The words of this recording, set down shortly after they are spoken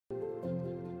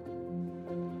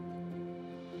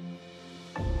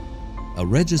A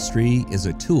registry is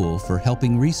a tool for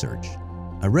helping research.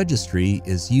 A registry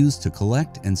is used to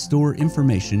collect and store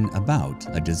information about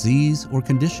a disease or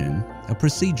condition, a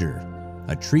procedure,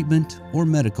 a treatment or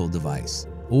medical device,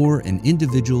 or an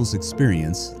individual's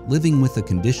experience living with a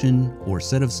condition or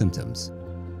set of symptoms.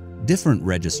 Different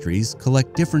registries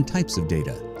collect different types of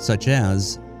data, such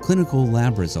as clinical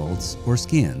lab results or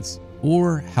scans,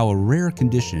 or how a rare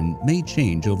condition may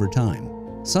change over time.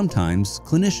 Sometimes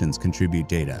clinicians contribute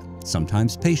data,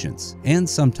 sometimes patients, and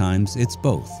sometimes it's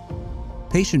both.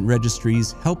 Patient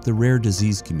registries help the rare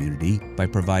disease community by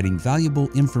providing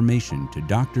valuable information to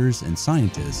doctors and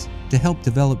scientists to help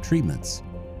develop treatments,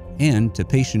 and to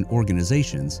patient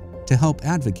organizations to help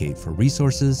advocate for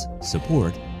resources,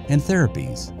 support, and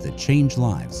therapies that change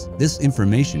lives. This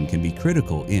information can be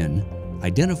critical in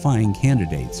identifying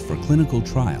candidates for clinical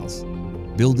trials,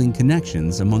 building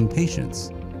connections among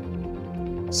patients,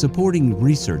 supporting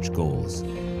research goals,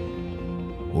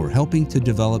 or helping to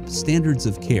develop standards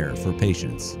of care for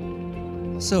patients.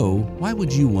 So, why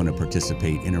would you want to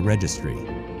participate in a registry?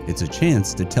 It's a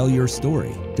chance to tell your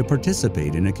story, to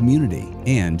participate in a community,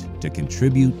 and to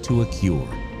contribute to a cure.